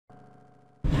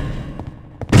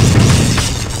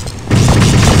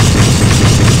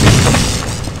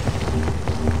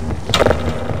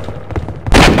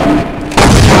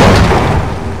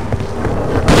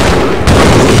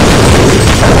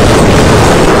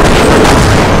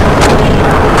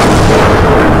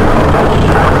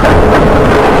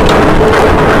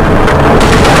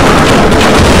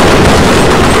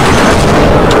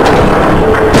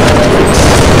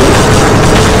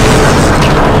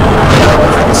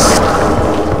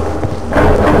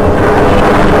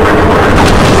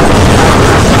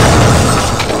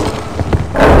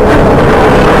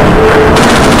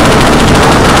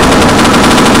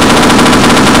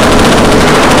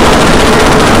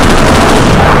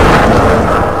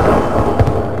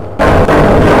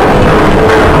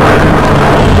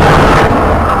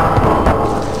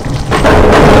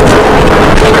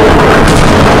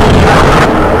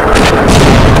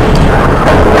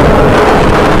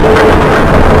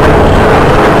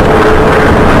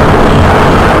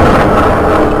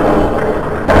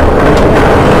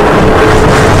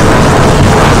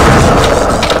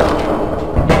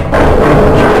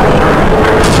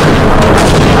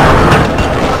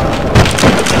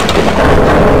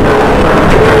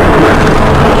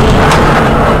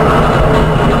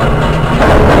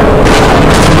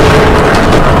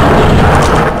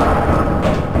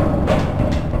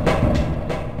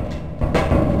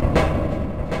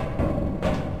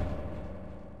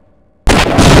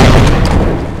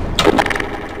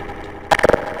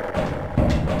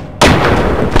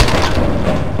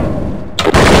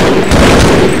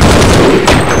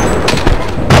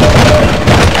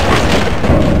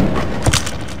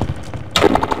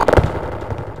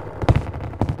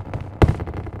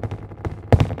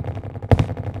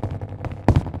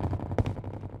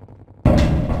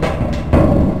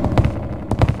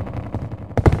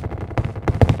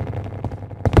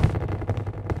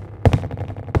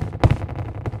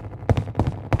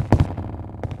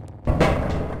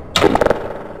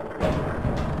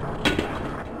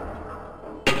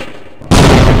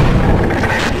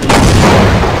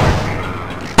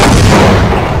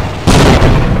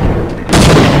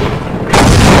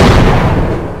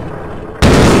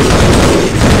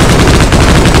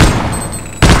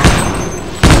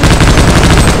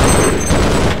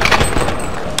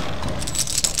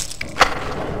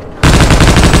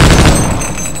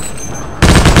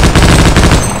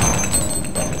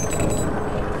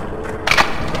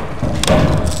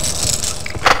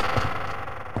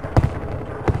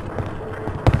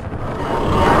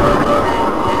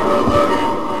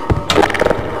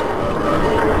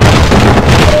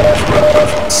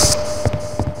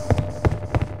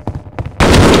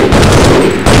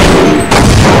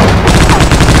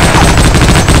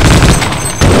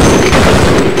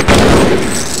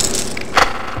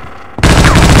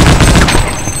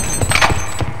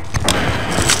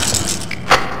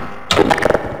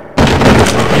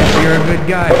good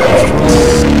guy,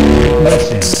 Corporal.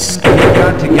 Listen, you've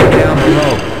got to get down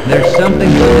below. There's something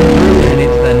coming through, and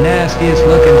it's the nastiest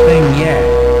looking thing yet.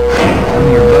 Some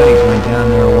of your buddies went down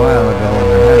there a while ago,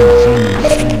 and I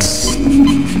haven't seen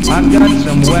them since. I've got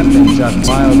some weapons I've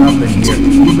piled up in here.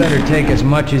 You better take as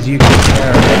much as you can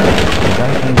carry. 'Cause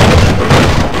I think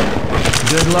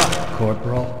good luck,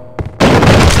 Corporal.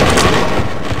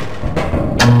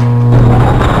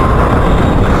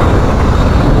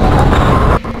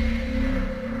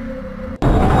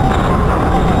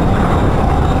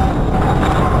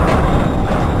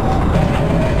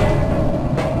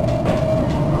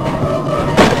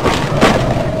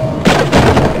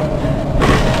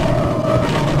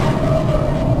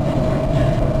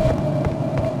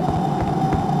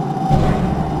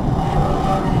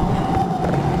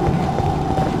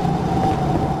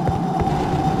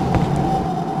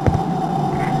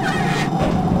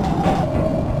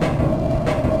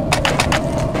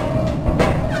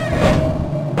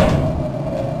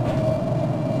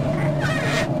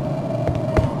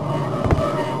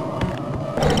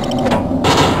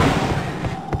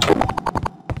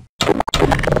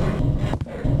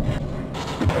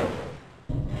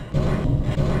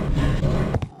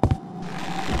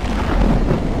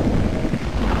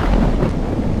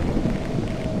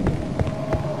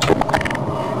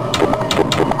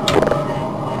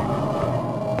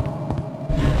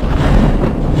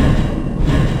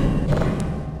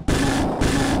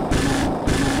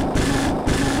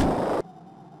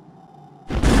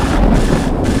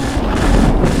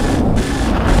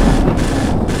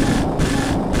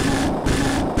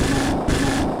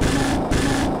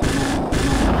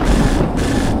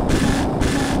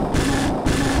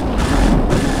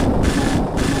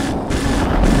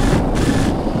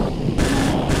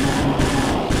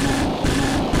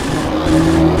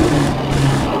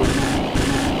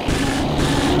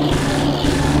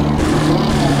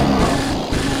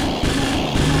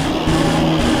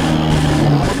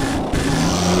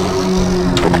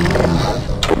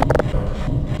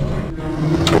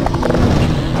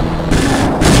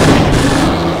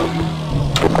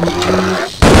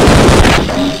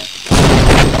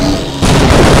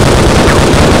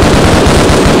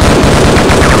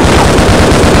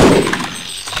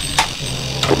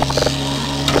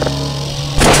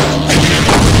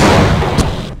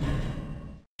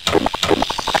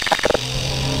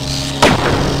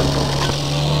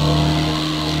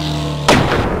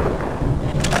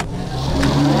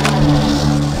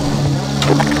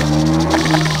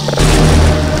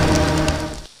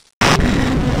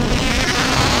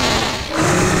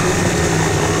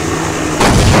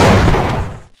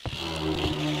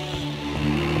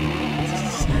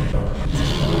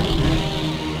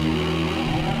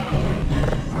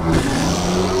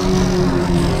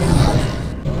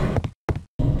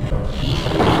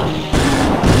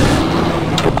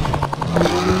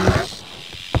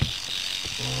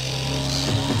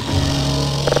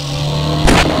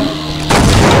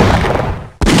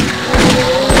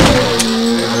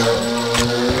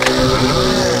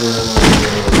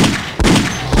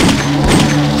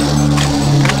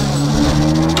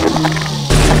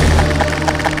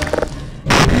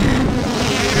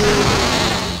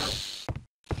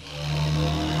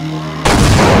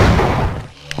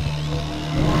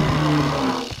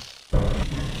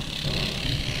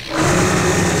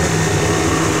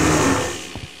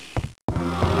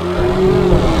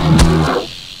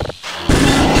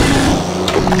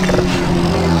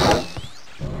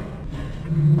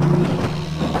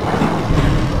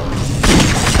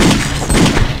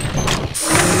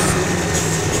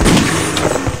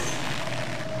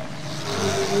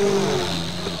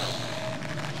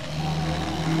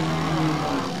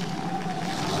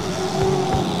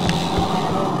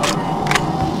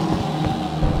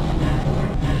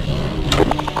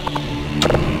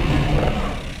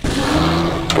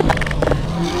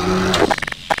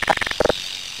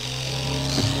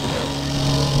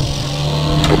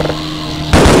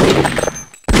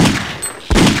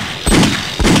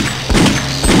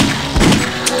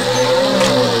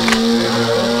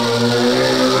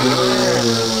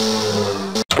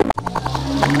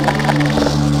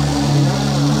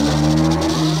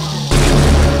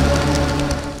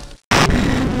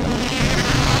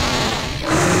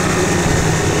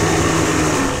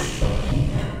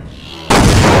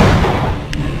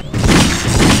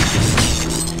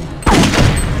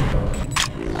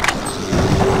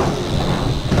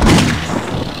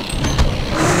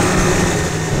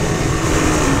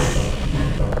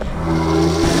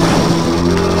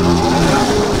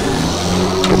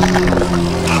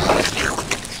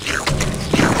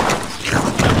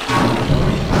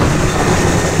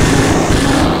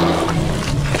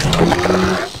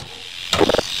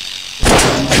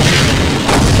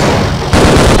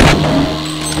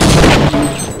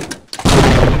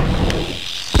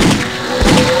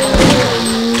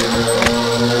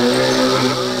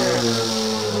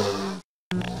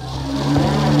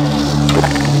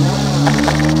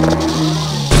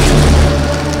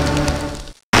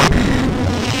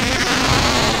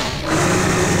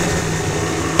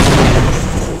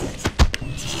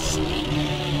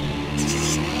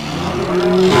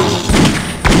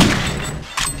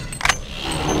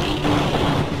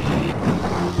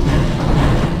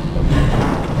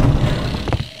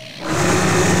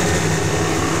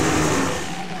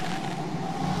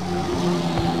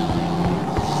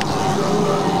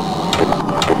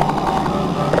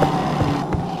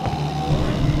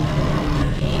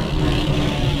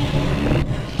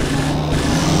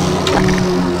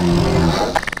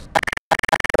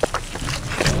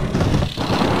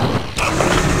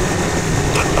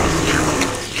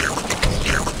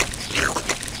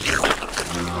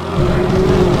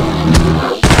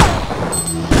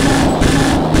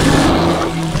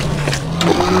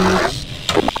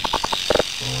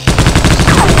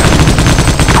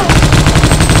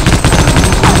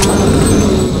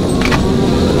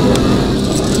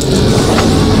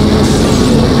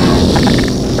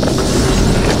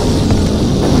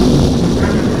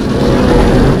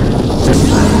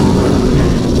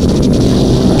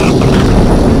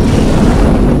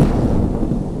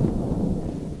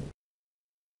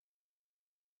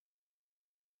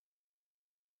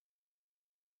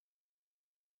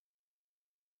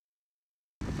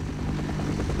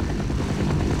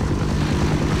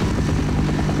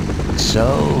 So,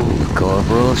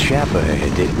 Corporal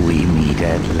Shephard, we meet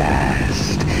at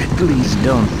last. Please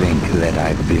don't think that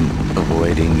I've been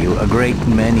avoiding you. A great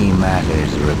many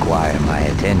matters require my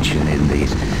attention in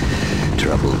these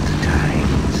troubled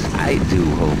times. I do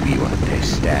hope you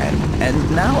understand.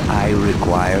 And now I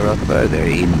require a further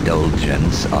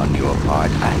indulgence on your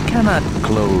part. I cannot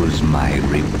close my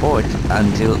report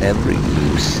until every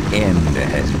loose end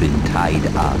has been tied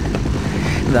up.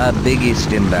 The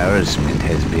biggest embarrassment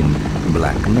has been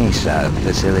Black Mesa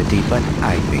facility, but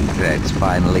I think that's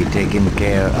finally taken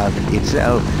care of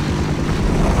itself.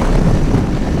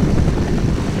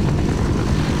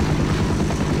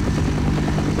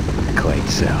 Quite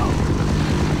so.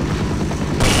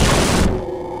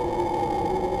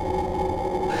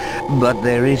 But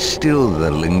there is still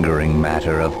the lingering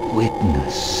matter of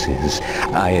witnesses.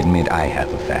 I admit I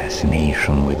have a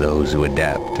fascination with those who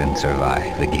adapt and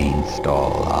survive against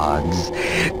all odds.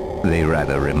 They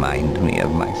rather remind me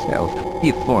of myself.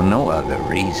 If for no other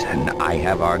reason, I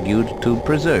have argued to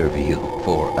preserve you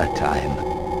for a time.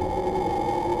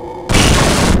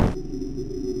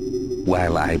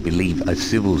 While I believe a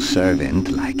civil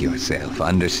servant like yourself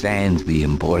understands the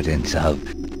importance of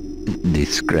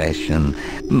discretion,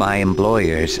 my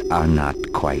employers are not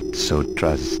quite so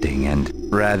trusting, and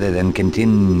rather than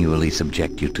continually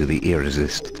subject you to the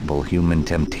irresistible human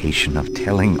temptation of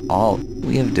telling all,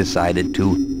 we have decided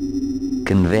to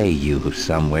convey you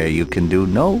somewhere you can do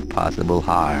no possible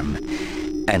harm,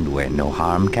 and where no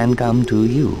harm can come to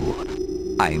you.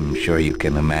 I'm sure you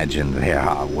can imagine there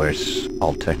are worse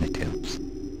alternatives.